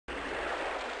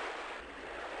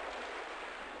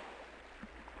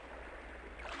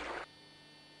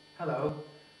Hello,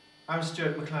 I'm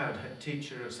Stuart MacLeod, Head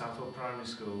Teacher of Southwell Primary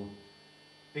School.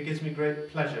 It gives me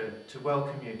great pleasure to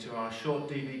welcome you to our short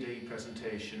DVD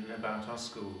presentation about our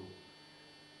school.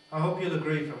 I hope you'll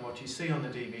agree from what you see on the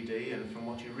DVD and from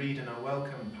what you read in our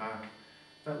welcome pack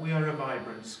that we are a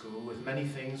vibrant school with many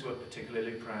things we're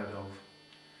particularly proud of.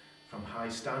 From high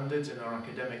standards in our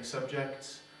academic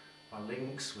subjects, our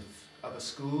links with other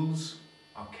schools,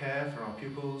 our care for our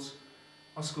pupils,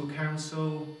 our school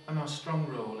council and our strong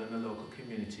role in the local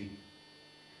community.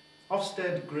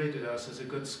 Ofsted graded us as a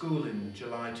good school in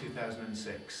July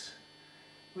 2006.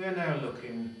 We are now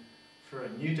looking for a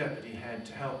new deputy head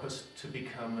to help us to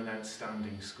become an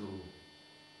outstanding school.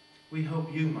 We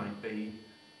hope you might be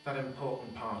that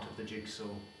important part of the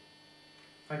jigsaw.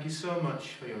 Thank you so much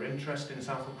for your interest in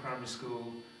Southwell Primary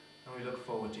School, and we look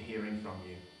forward to hearing from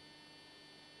you.